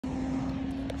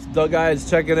Doug guys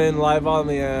checking in live on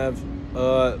the Ave.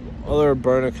 Other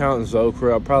burn account in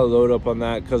Zocre. I'll probably load up on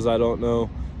that because I don't know.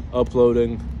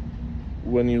 Uploading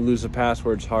when you lose a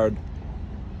password's hard.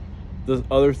 The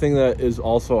other thing that is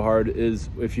also hard is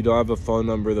if you don't have a phone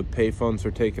number, the payphones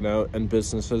are taken out, and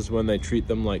businesses, when they treat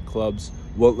them like clubs,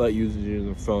 won't let you use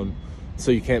their phone. So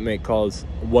you can't make calls,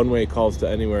 one-way calls to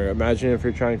anywhere. Imagine if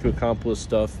you're trying to accomplish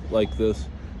stuff like this.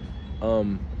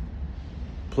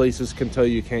 Places can tell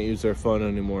you can't use their phone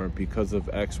anymore because of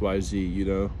XYZ, you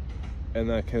know? And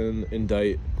that can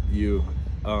indict you.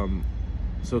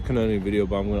 So it can end a video,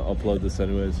 but I'm going to upload this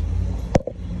anyways.